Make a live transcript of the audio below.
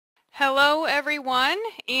Hello everyone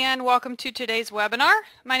and welcome to today's webinar.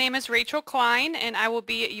 My name is Rachel Klein and I will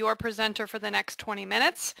be your presenter for the next 20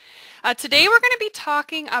 minutes. Today we're going to be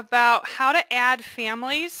talking about how to add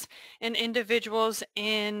families and individuals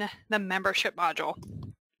in the membership module.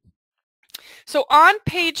 So on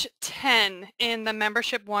page 10 in the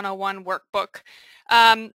Membership 101 workbook,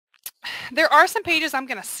 there are some pages I'm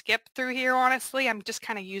going to skip through here, honestly. I'm just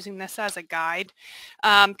kind of using this as a guide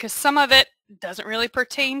because some of it doesn't really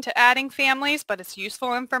pertain to adding families, but it's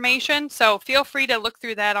useful information. So feel free to look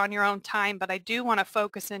through that on your own time, but I do want to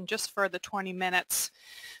focus in just for the 20 minutes,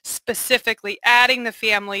 specifically adding the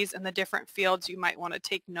families and the different fields you might want to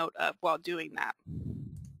take note of while doing that.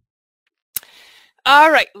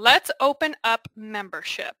 All right, let's open up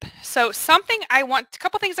membership. So a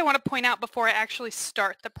couple things I want to point out before I actually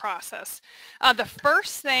start the process. The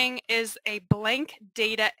first thing is a blank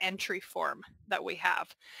data entry form that we have.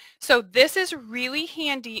 So this is really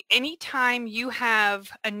handy anytime you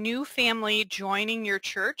have a new family joining your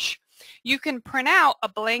church. You can print out a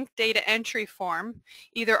blank data entry form,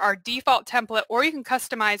 either our default template or you can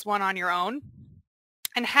customize one on your own,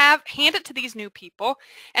 and hand it to these new people,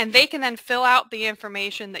 and they can then fill out the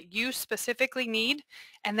information that you specifically need,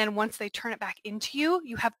 and then once they turn it back into you,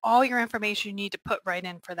 you have all your information you need to put right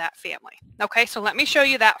in for that family. Okay, so let me show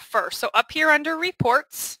you that first. So up here under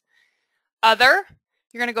Reports, Other,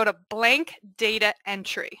 you're going to go to Blank Data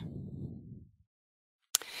Entry.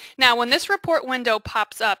 Now, when this report window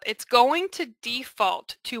pops up, it's going to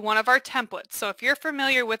default to one of our templates. So if you're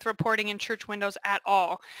familiar with reporting in church windows at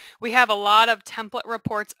all, we have a lot of template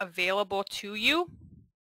reports available to you.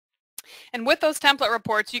 And with those template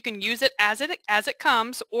reports, you can use it as it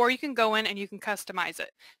comes, or you can go in and you can customize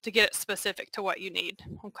it to get it specific to what you need.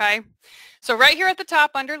 Okay? So right here at the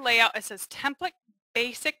top under Layout, it says Template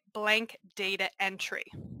Basic Blank Data Entry.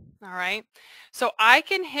 All right? So I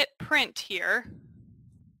can hit Print here.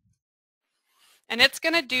 And it's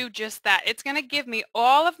going to do just that. It's going to give me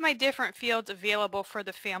all of my different fields available for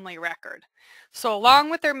the family record. So along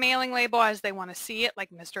with their mailing label as they want to see it, like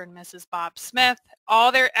Mr. and Mrs. Bob Smith,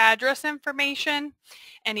 all their address information,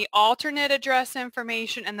 any alternate address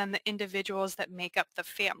information, and then the individuals that make up the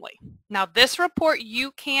family. Now this report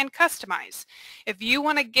you can customize. If you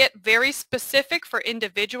want to get very specific for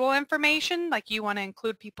individual information, like you want to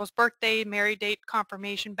include people's birthday, married date,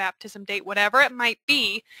 confirmation, baptism date, whatever it might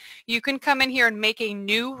be, you can come in here and make a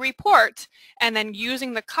new report, and then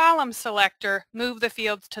using the column selector, move the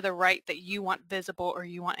fields to the right that you want visible or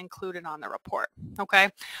you want included on the report. Okay,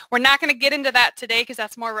 we're not going to get into that today because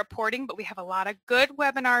that's more reporting, but we have a lot of good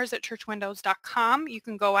webinars at churchwindows.com. You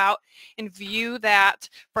can go out and view that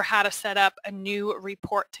for how to set up a new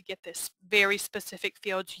report to get this very specific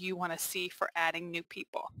fields you want to see for adding new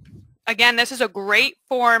people. Again, this is a great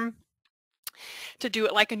form to do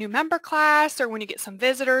it like a new member class, or when you get some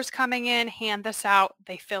visitors coming in, hand this out,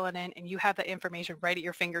 they fill it in, and you have the information right at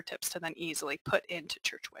your fingertips to then easily put into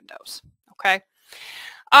church windows. Okay?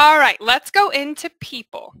 All right, let's go into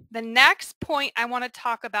people. The next point I want to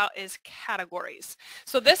talk about is categories.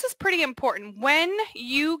 So this is pretty important. When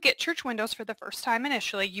you get church windows for the first time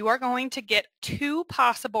initially, you are going to get two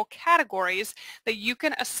possible categories that you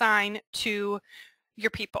can assign to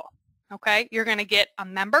your people. Okay, you're going to get a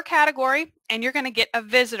member category and you're going to get a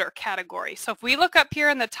visitor category. So if we look up here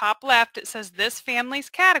in the top left, it says this family's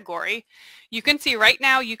category. You can see right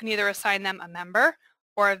now you can either assign them a member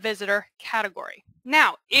or a visitor category.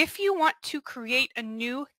 Now, if you want to create a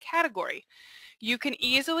new category, you can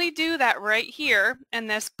easily do that right here in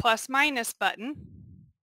this plus minus button,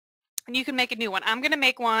 and you can make a new one. I'm going to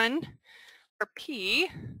make one for P.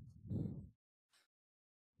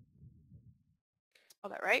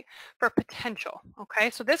 That right, for potential. Okay,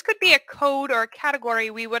 so this could be a code or a category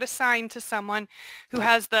we would assign to someone who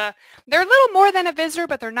has they're a little more than a visitor,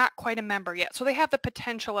 but they're not quite a member yet, so they have the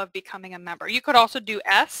potential of becoming a member. You could also do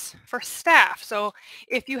S for staff. So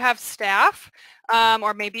if you have staff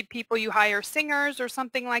or maybe people you hire, singers or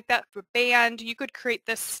something like that for band, you could create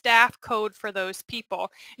this staff code for those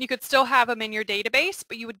people. You could still have them in your database,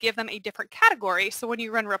 but you would give them a different category, so when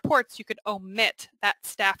you run reports you could omit that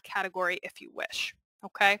staff category if you wish.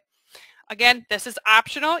 Okay, again, this is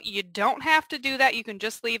optional. You don't have to do that. You can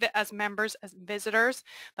just leave it as members, as visitors,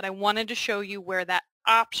 but I wanted to show you where that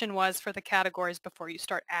option was for the categories before you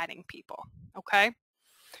start adding people. Okay,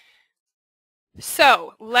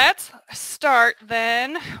 so let's start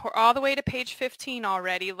then. We're all the way to page 15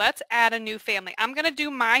 already. Let's add a new family. I'm going to do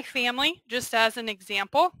my family just as an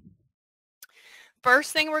example.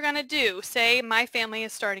 First thing we're going to do, say my family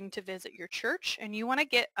is starting to visit your church and you want to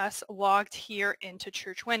get us logged here into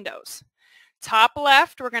church windows. Top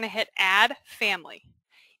left, we're going to hit Add Family.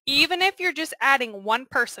 Even if you're just adding one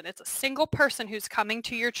person, it's a single person who's coming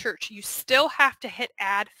to your church, you still have to hit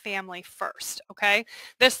add family first, okay?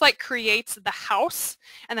 This like creates the house,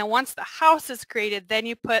 and then once the house is created, then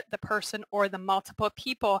you put the person or the multiple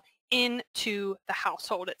people into the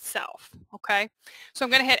household itself, okay? So I'm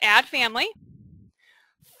going to hit add family.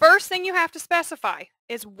 First thing you have to specify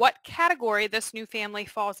is what category this new family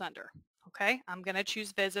falls under, okay? I'm going to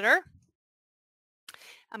choose visitor.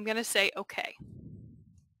 I'm going to say okay.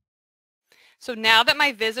 So now that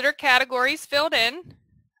my visitor category is filled in,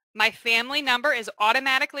 my family number is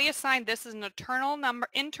automatically assigned. This is an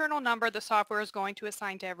internal number the software is going to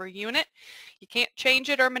assign to every unit. You can't change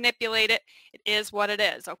it or manipulate it. It is what it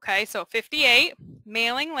is, okay? So 58,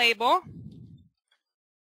 mailing label.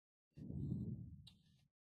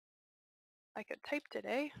 I could type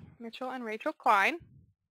today, Mitchell and Rachel Klein.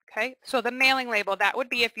 Okay, so the mailing label, that would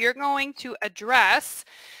be if you're going to address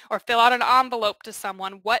or fill out an envelope to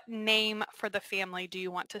someone, what name for the family do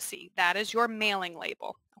you want to see? That is your mailing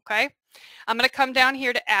label, okay? I'm going to come down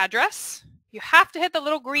here to address. You have to hit the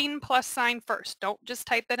little green plus sign first. Don't just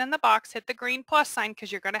type it in the box. Hit the green plus sign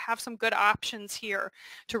because you're going to have some good options here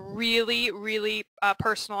to really, really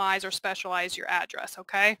personalize or specialize your address,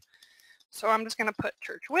 okay? So I'm just going to put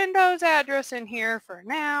Church Windows address in here for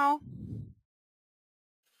now.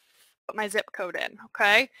 Put my zip code in,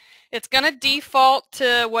 okay? It's going to default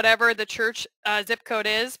to whatever the church zip code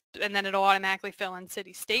is, and then it'll automatically fill in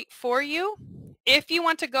city state for you. If you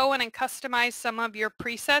want to go in and customize some of your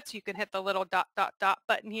presets, you can hit the little dot, dot, dot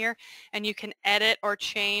button here, and you can edit or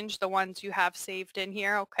change the ones you have saved in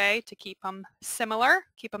here, okay, to keep them similar,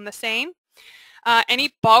 keep them the same.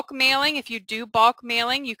 Any bulk mailing, if you do bulk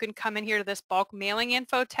mailing, you can come in here to this bulk mailing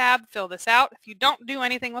info tab, fill this out. If you don't do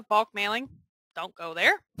anything with bulk mailing, don't go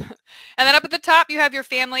there. And then up at the top, you have your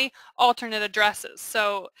family alternate addresses.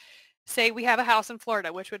 So say we have a house in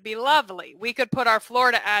Florida, which would be lovely. We could put our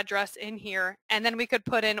Florida address in here, and then we could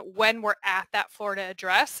put in when we're at that Florida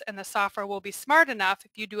address, and the software will be smart enough.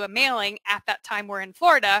 If you do a mailing at that time we're in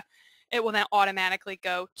Florida, it will then automatically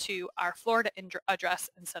go to our Florida address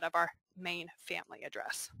instead of our main family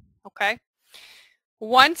address. Okay?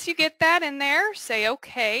 Once you get that in there, say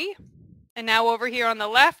okay. And now over here on the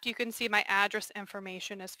left, you can see my address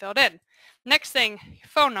information is filled in. Next thing,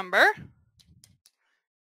 phone number.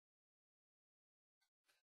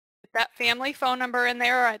 Put that family phone number in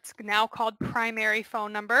there. It's now called primary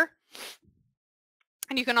phone number.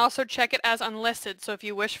 And you can also check it as unlisted. So if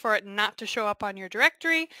you wish for it not to show up on your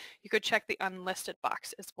directory, you could check the unlisted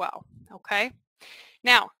box as well. Okay?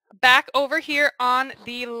 Now, back over here on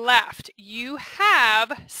the left, you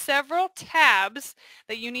have several tabs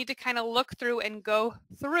that you need to kind of look through and go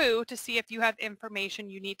through to see if you have information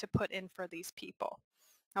you need to put in for these people.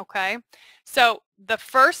 Okay, so the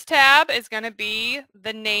first tab is going to be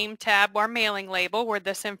the name tab or mailing label where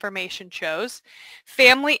this information shows.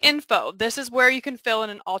 Family info, this is where you can fill in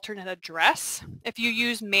an alternate address. If you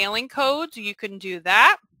use mailing codes, you can do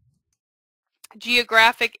that.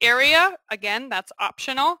 Geographic area, again, that's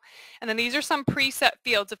optional. And then these are some preset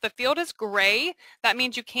fields. If the field is gray, that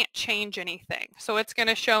means you can't change anything. So it's going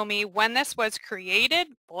to show me when this was created,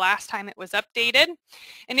 the last time it was updated.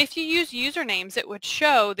 And if you use usernames, it would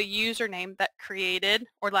show the username that created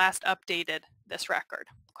or last updated this record.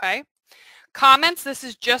 Okay. Comments, this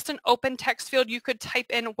is just an open text field. You could type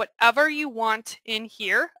in whatever you want in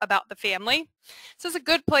here about the family. This is a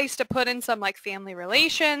good place to put in some like family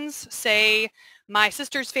relations. Say my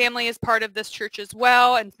sister's family is part of this church as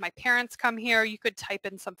well, and my parents come here. You could type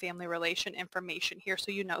in some family relation information here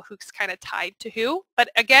so you know who's kind of tied to who. But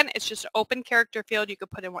again, it's just an open character field. You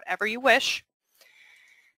could put in whatever you wish.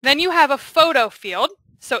 Then you have a photo field.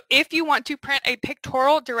 So if you want to print a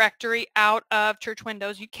pictorial directory out of Church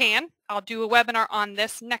Windows, you can. I'll do a webinar on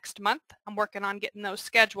this next month. I'm working on getting those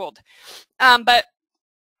scheduled. But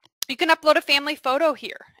you can upload a family photo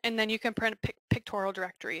here, and then you can print a pictorial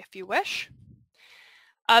directory if you wish.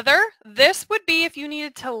 Other, this would be if you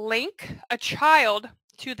needed to link a child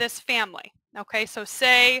to this family. Okay, so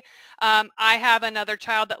say I have another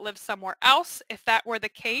child that lives somewhere else. If that were the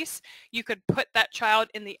case, you could put that child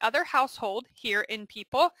in the other household here in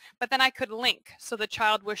People, but then I could link so the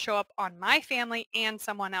child would show up on my family and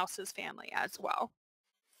someone else's family as well.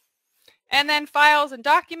 And then files and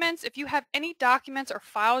documents. If you have any documents or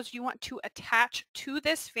files you want to attach to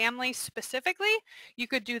this family specifically, you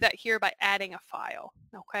could do that here by adding a file.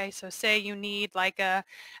 Okay, so say you need like a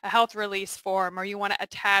health release form, or you want to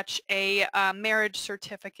attach a marriage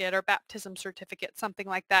certificate or baptism certificate, something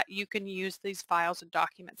like that, you can use these files and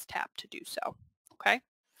documents tab to do so. Okay,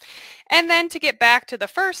 and then to get back to the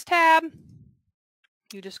first tab,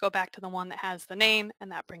 You just go back to the one that has the name,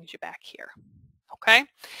 and that brings you back here. Okay,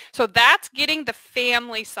 so that's getting the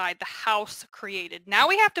family side, the house created. Now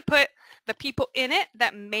we have to put the people in it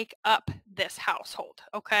that make up this household.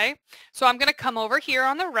 Okay, so I'm going to come over here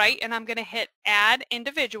on the right, and I'm going to hit Add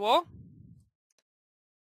Individual.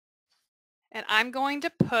 And I'm going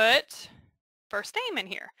to put first name in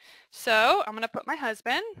here. So I'm going to put my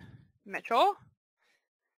husband, Mitchell.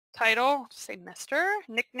 Title, say Mr.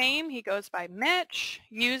 Nickname, he goes by Mitch.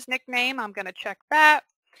 Use nickname, I'm going to check that.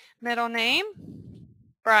 Middle name,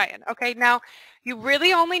 Brian. Okay, now you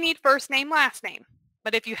really only need first name, last name.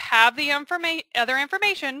 But if you have the other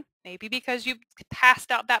information, maybe because you've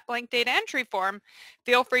passed out that blank data entry form,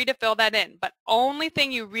 feel free to fill that in. But only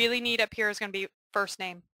thing you really need up here is going to be first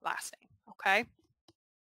name, last name. Okay.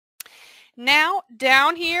 Now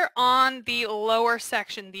down here on the lower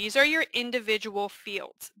section, these are your individual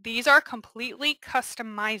fields. These are completely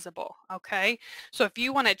customizable, okay? So if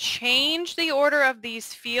you want to change the order of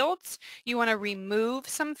these fields, you want to remove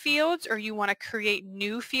some fields, or you want to create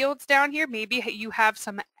new fields down here, maybe you have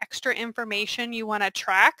some extra information you want to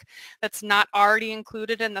track that's not already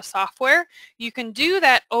included in the software, you can do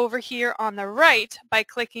that over here on the right by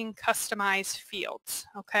clicking Customize Fields,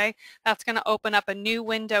 okay? That's going to open up a new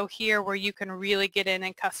window here where you can really get in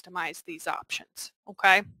and customize these options,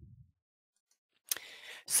 okay?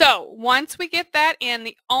 So once we get that in,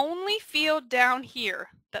 the only field down here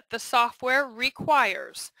that the software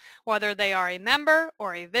requires, whether they are a member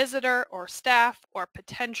or a visitor or staff or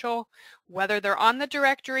potential, whether they're on the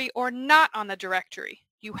directory or not on the directory,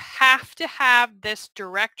 you have to have this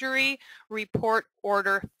directory report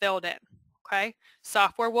order filled in. Okay,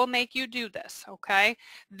 software will make you do this. Okay,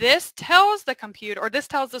 this tells the computer, or this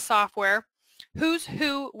tells the software, who's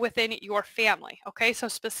who within your family. Okay, so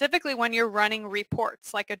specifically when you're running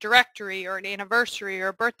reports like a directory or an anniversary or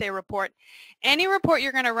a birthday report, any report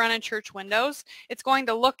you're going to run in Church Windows, it's going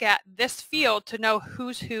to look at this field to know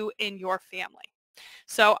who's who in your family.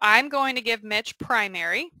 So I'm going to give Mitch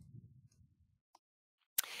primary.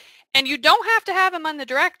 And you don't have to have them on the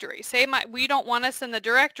directory. Say we don't want us in the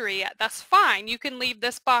directory yet. That's fine. You can leave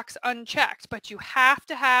this box unchecked, but you have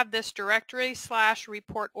to have this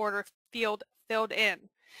directory/report order field filled in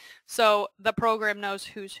so the program knows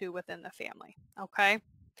who's who within the family. Okay.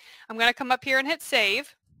 I'm going to come up here and hit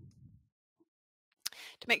save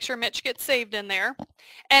to make sure Mitch gets saved in there.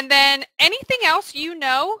 And then anything else you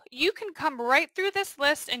know, you can come right through this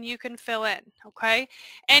list and you can fill in, okay?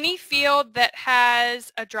 Any field that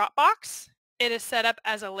has a drop box, it is set up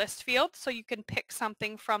as a list field, so you can pick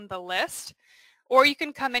something from the list. Or you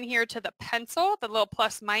can come in here to the pencil, the little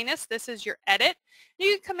plus minus, this is your edit.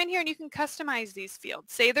 You can come in here and you can customize these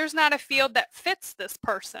fields. Say there's not a field that fits this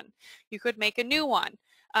person. You could make a new one.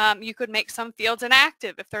 You could make some fields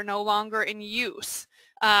inactive if they're no longer in use.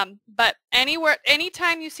 But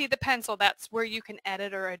anytime you see the pencil, that's where you can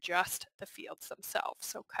edit or adjust the fields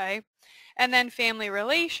themselves, okay? And then family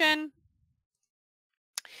relation,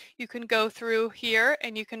 you can go through here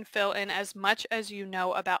and you can fill in as much as you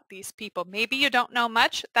know about these people. Maybe you don't know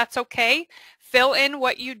much, that's okay. Fill in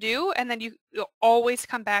what you do, and then you'll always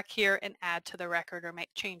come back here and add to the record or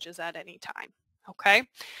make changes at any time, okay?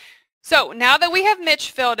 So now that we have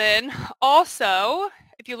Mitch filled in, also,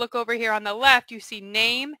 if you look over here on the left, you see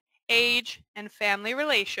name, age, and family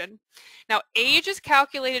relation. Now, age is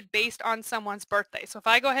calculated based on someone's birthday. So if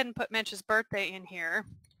I go ahead and put Mitch's birthday in here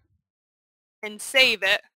and save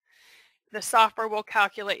it, the software will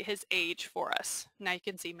calculate his age for us. Now you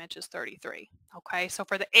can see Mitch is 33. Okay, so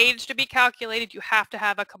for the age to be calculated, you have to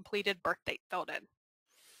have a completed birth date filled in.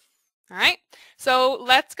 All right, so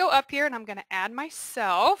let's go up here and I'm going to add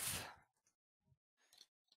myself.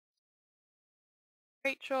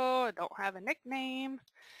 Rachel, I don't have a nickname,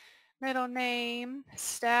 middle name,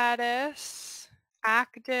 status,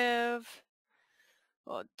 active,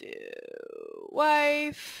 we'll do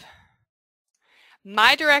wife.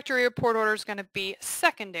 My directory report order is going to be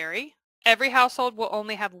secondary. Every household will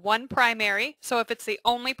only have one primary, so if it's the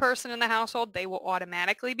only person in the household, they will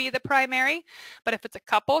automatically be the primary. But if it's a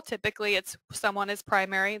couple, typically it's someone is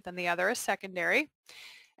primary, then the other is secondary.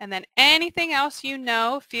 And then anything else you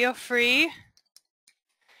know, feel free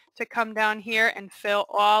to come down here and fill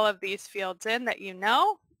all of these fields in that you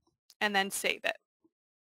know, and then save it.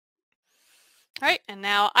 All right, and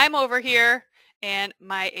now I'm over here and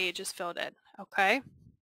my age is filled in, okay?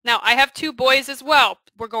 Now I have two boys as well.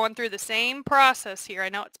 We're going through the same process here. I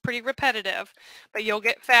know it's pretty repetitive, but you'll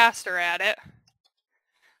get faster at it.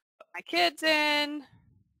 Put my kids in,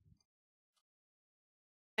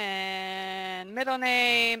 and middle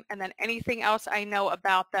name, and then anything else I know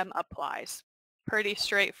about them applies. Pretty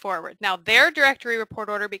straightforward. Now their directory report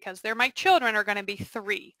order, because they're my children, are going to be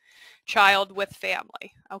 3. Child with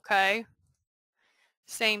family. Okay.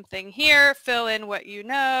 Same thing here. Fill in what you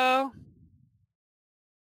know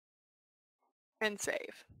and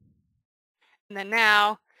save. And then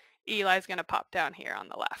now Eli's going to pop down here on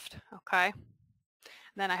the left. Okay.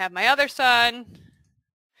 And then I have my other son.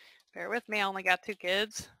 Bear with me. I only got 2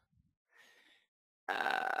 kids.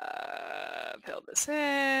 Fill this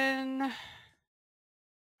in.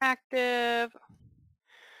 Active.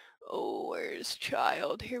 Oh, where's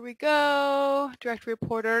child? Here we go. Directory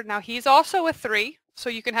reporter. Now he's also a 3, so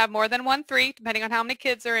you can have more than 1 3 depending on how many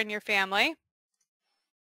kids are in your family.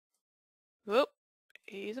 Whoop,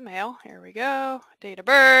 he's a male. Here we go. Date of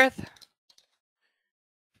birth.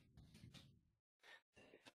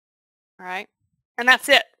 All right, and that's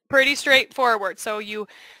it. Pretty straightforward. So you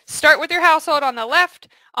start with your household on the left.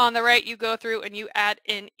 On the right, you go through and you add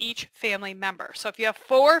in each family member. So if you have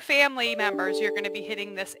 4 family members, you're going to be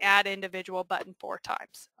hitting this add individual button 4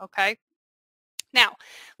 times. Okay. Now,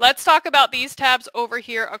 let's talk about these tabs over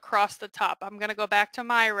here across the top. I'm going to go back to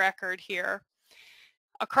my record here.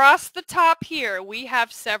 Across the top here, we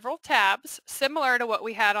have several tabs similar to what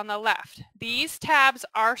we had on the left. These tabs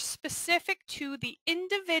are specific to the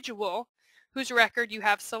individual whose record you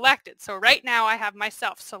have selected. So right now I have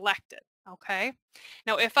myself selected. Okay.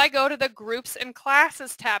 Now if I go to the Groups and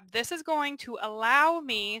Classes tab, this is going to allow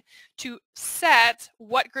me to set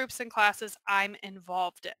what groups and classes I'm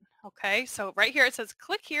involved in. Okay. So right here it says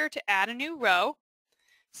click here to add a new row.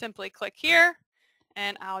 Simply click here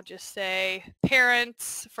and I'll just say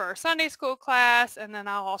parents for a Sunday school class, and then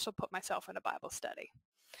I'll also put myself in a Bible study.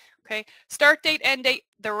 Okay. Start date, end date.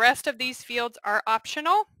 The rest of these fields are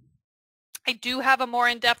optional. I do have a more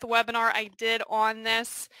in-depth webinar I did on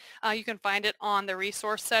this. You can find it on the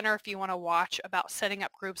Resource Center if you want to watch about setting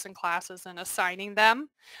up groups and classes and assigning them.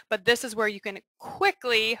 But this is where you can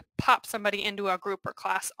quickly pop somebody into a group or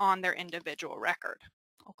class on their individual record.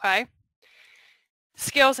 Okay.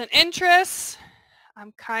 Skills and interests.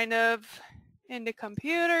 I'm kind of into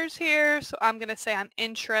computers here, so I'm going to say I'm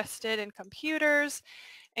interested in computers.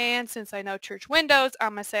 And since I know Church Windows,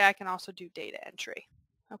 I'm going to say I can also do data entry.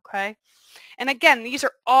 Okay. And again, these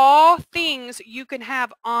are all things you can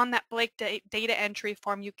have on that blank data entry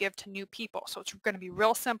form you give to new people. So it's going to be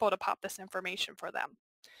real simple to pop this information for them.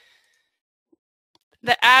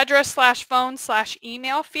 The address / phone /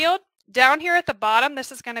 email field. Down here at the bottom,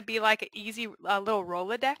 this is going to be like an easy little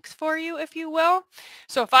Rolodex for you, if you will.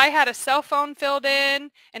 So if I had a cell phone filled in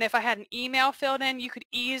and if I had an email filled in, you could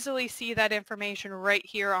easily see that information right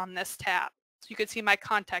here on this tab. So you could see my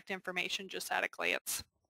contact information just at a glance.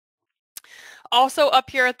 Also up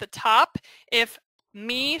here at the top, if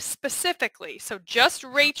me specifically, so just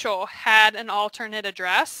Rachel had an alternate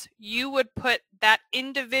address, you would put that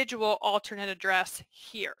individual alternate address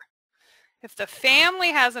here. If the family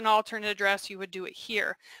has an alternate address, you would do it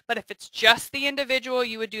here. But if it's just the individual,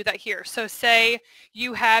 you would do that here. So say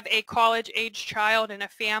you have a college-age child in a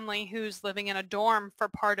family who's living in a dorm for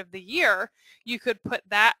part of the year, you could put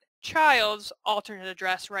that child's alternate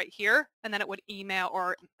address right here, and then it would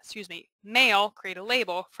mail, create a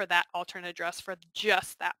label for that alternate address for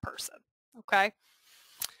just that person. Okay.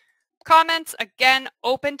 Comments, again,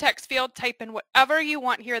 open text field, type in whatever you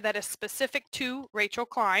want here that is specific to Rachel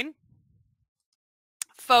Klein.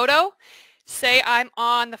 Photo, say I'm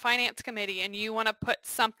on the finance committee and you want to put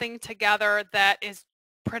something together that is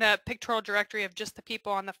print a pictorial directory of just the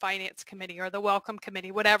people on the finance committee or the welcome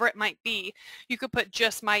committee, whatever it might be. You could put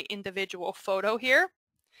just my individual photo here.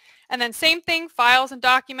 And then same thing, files and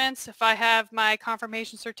documents. If I have my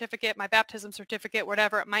confirmation certificate, my baptism certificate,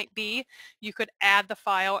 whatever it might be, you could add the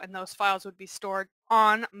file and those files would be stored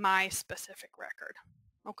on my specific record.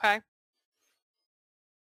 Okay.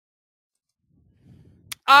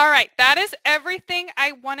 All right, that is everything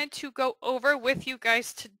I wanted to go over with you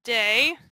guys today.